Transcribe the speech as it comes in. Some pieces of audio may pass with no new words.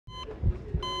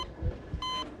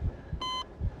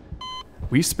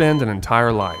We spend an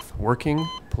entire life working,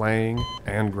 playing,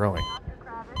 and growing. Dr.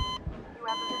 Kravitz, you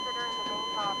have a visitor in the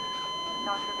main lobby.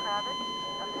 Dr. Kravitz,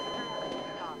 a visitor in the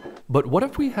main lobby. But what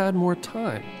if we had more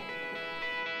time?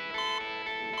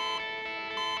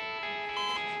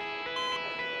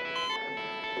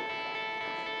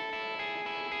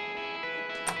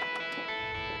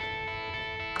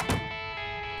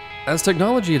 As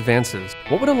technology advances,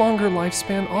 what would a longer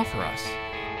lifespan offer us?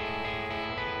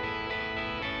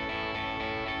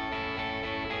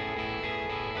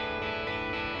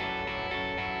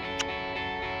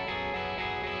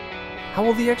 How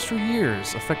will the extra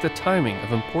years affect the timing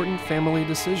of important family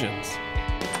decisions?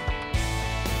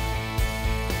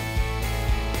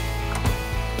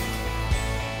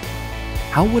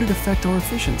 How would it affect our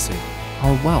efficiency,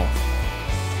 our wealth?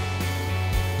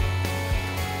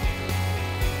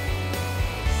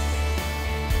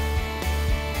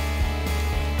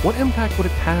 What impact would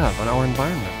it have on our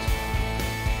environment?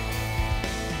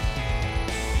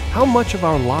 How much of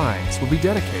our lives would we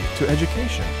dedicate to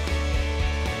education?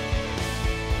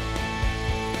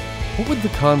 What would the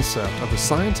concept of the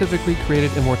scientifically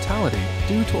created immortality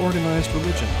do to organized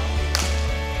religion?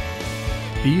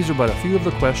 These are but a few of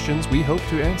the questions we hope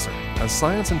to answer as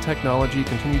science and technology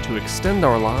continue to extend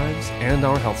our lives and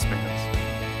our health spans.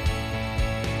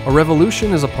 A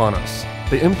revolution is upon us.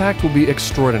 The impact will be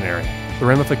extraordinary. The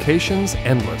ramifications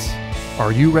endless.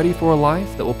 Are you ready for a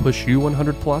life that will push you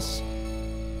 100 plus?